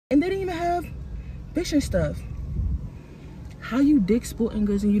fishing stuff. How you dig sporting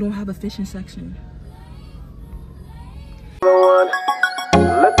goods and you don't have a fishing section?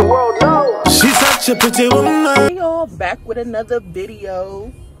 Let the world know. She's such a pretty woman. Hey y'all, back with another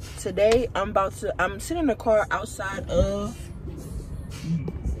video. Today I'm sitting in the car outside of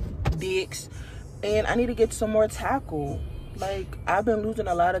Dick's and I need to get some more tackle. Like, I've been losing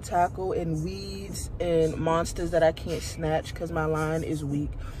a lot of tackle and weeds and monsters that I can't snatch because my line is weak.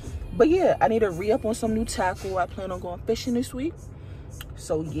 But yeah, I need to re-up on some new tackle. I plan on going fishing this week.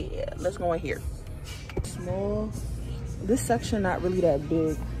 So yeah, let's go in here. Small. This section not really that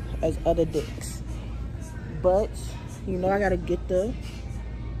big as other Dick's. But, you know, I gotta get the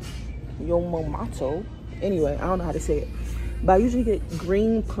Yomomato. Anyway, I don't know how to say it. But I usually get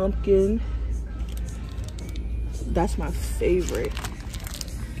green pumpkin. That's my favorite.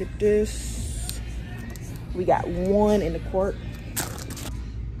 Get this. We got one in the quart.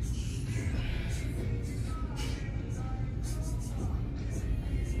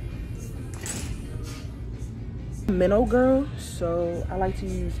 Minnow girl, so I like to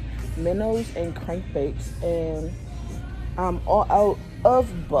use minnows and crankbaits, and I'm all out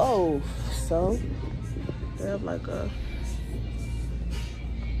of both. So they have like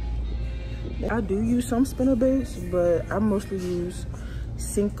I do use some spinnerbaits, but I mostly use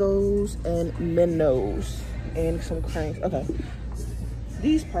Senkos and minnows and some cranks. Okay,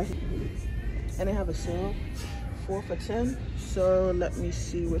 these prices, and they have a sale 4 for $10. So let me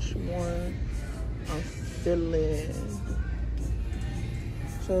see which one I'm feeling.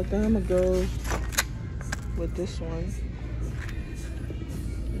 So I think I'm gonna go with this one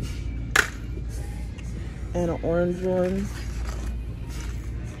and an orange one.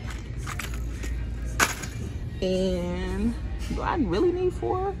 And do I really need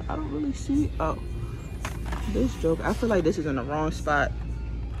 4? I don't really see. Oh, this joke. I feel like this is in the wrong spot.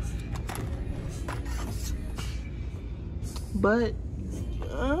 But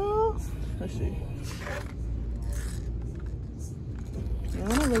let's see. I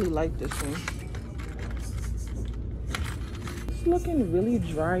don't really like this one. It's looking really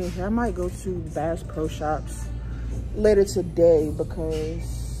dry in here. I might go to Bass Pro Shops later today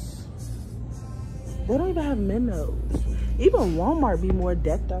because they don't even have minnows. Even Walmart be more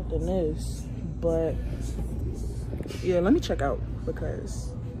decked out than this. But yeah, let me check out because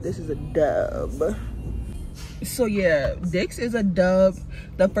this is a dub. So yeah, Dick's is a dub.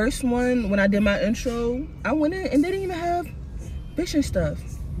 The first one, when I did my intro, I went in and they didn't even have fishing stuff.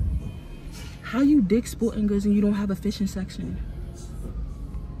 How you dig sporting goods and you don't have a fishing section?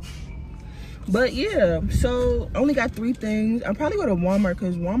 But yeah, so I only got 3 things. I'll probably go to Walmart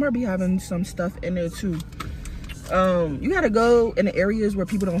because Walmart be having some stuff in there too. You gotta go in the areas where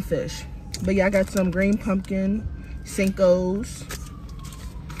people don't fish. But yeah, I got some green pumpkin, Senkos.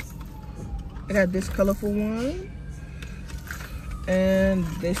 I got this colorful one and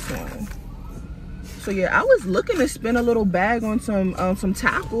this one. So yeah, I was looking to spend a little bag on some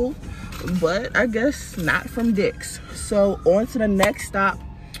tackle, but I guess not from Dick's. So on to the next stop.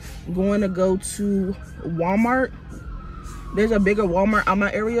 I'm going to go to Walmart. There's a bigger Walmart on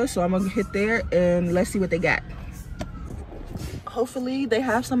my area, so I'm gonna hit there and let's see what they got. Hopefully they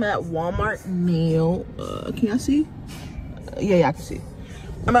have some at Walmart now. Can y'all see? Yeah, I can see.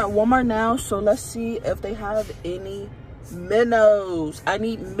 I'm at Walmart now, so let's see if they have any minnows. I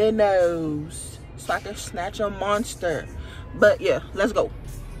need minnows so I can snatch a monster. But yeah, let's go.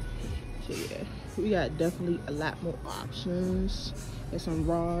 So yeah, we got definitely a lot more options. There's some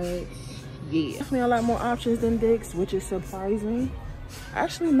rods. Yeah, definitely a lot more options than Dick's, which is surprising.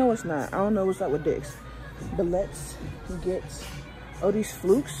 Actually, no, it's not. I don't know what's up with Dick's. But let's get, oh, these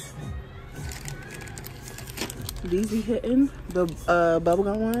flukes. These be hitting, the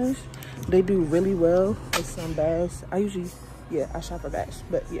bubblegum ones. They do really well with some bass. I usually, yeah, I shop for bass,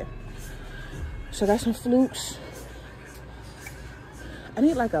 but yeah. So I got some flukes. I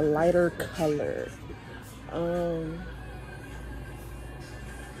need like a lighter color. I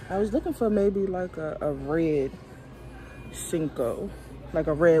was looking for maybe like a red Senko, like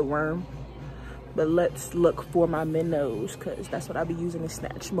a red worm. But let's look for my minnows because that's what I'll be using to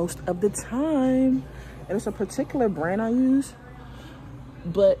snatch most of the time. And it's a particular brand I use,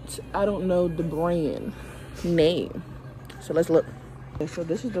 but I don't know the brand name. So let's look. Okay, so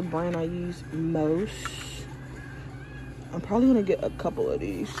this is the brand I use most. I'm probably gonna get a couple of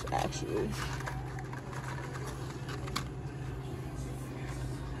these actually.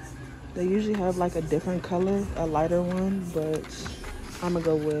 They usually have like a different color, a lighter one, but I'm gonna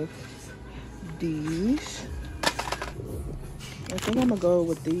go with these. I think I'm gonna go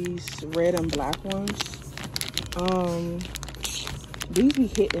with these red and black ones. These be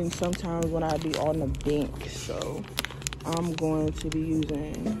hitting sometimes when I be on the bank, so I'm going to be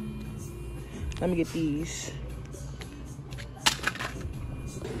using, let me get these.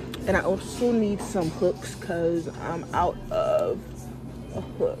 And I also need some hooks because I'm out of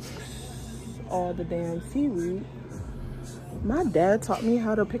hooks. All the damn seaweed. My dad taught me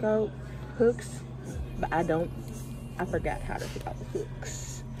how to pick out hooks, but I forgot how to pick out the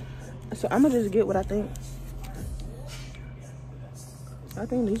hooks. So I'm gonna just get what I think. I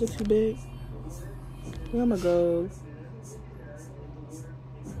think these are too big. Yeah, I'm gonna go.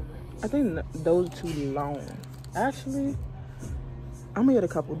 I think those are too long. Actually, I'm gonna get a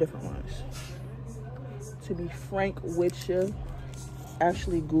couple different ones. To be frank with you,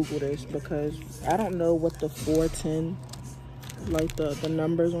 actually Google this because I don't know what the 410, like the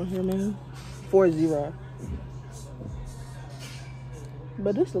numbers on here mean. 40.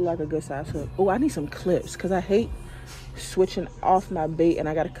 But this looks like a good size hook. Oh, I need some clips because I hate switching off my bait and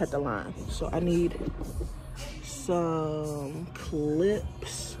I gotta cut the line. So I need some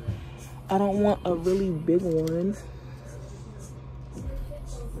clips. I don't want a really big one.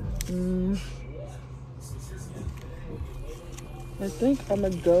 I think I'm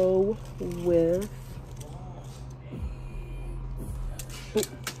gonna go with, oh,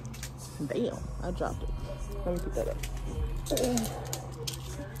 damn, I dropped it. Let me put that up.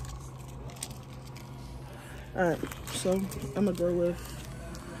 All right, so I'm gonna go with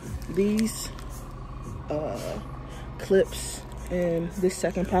these clips and this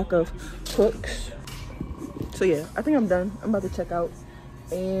second pack of hooks. So yeah, I think I'm done. I'm about to check out,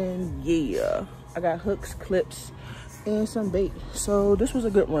 and yeah, I got hooks, clips, and some bait. So this was a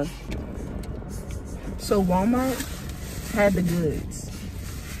good one. So Walmart had the goods.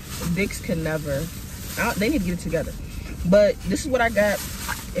 Dick's can never. They need to get it together. But this is what I got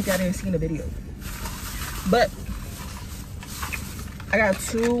if y'all didn't see in the video. But I got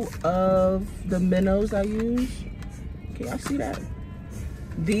 2 of the minnows I use. Can y'all see that?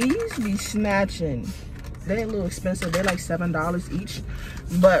 These be snatching. They're a little expensive. They're like $7 each.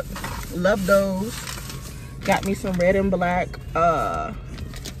 But love those. Got me some red and black. The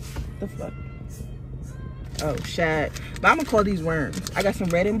fuck? Oh, shad. But I'm gonna call these worms. I got some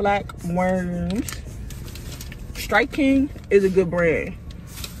red and black worms. Strike King is a good brand.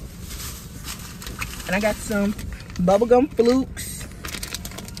 And I got some bubblegum flukes.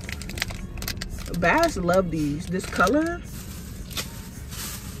 Bass love these. This color,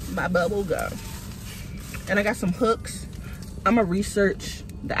 my bubblegum. And I got some hooks. I'm gonna research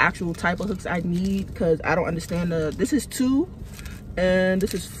the actual type of hooks I need because I don't understand this is 2 and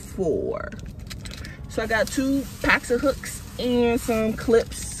this is 4. So I got 2 packs of hooks and some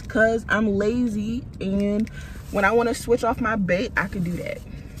clips because I'm lazy, and when I want to switch off my bait, I can do that.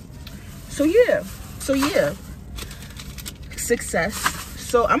 So yeah, success.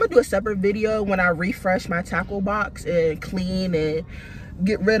 So I'm gonna do a separate video when I refresh my tackle box and clean and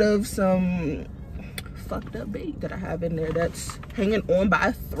get rid of some fucked up bait that I have in there that's hanging on by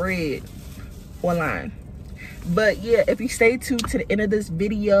a thread online. But yeah, if you stay tuned to the end of this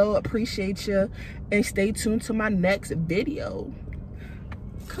video, appreciate you, and stay tuned to my next video.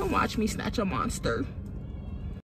 Come watch me snatch a monster.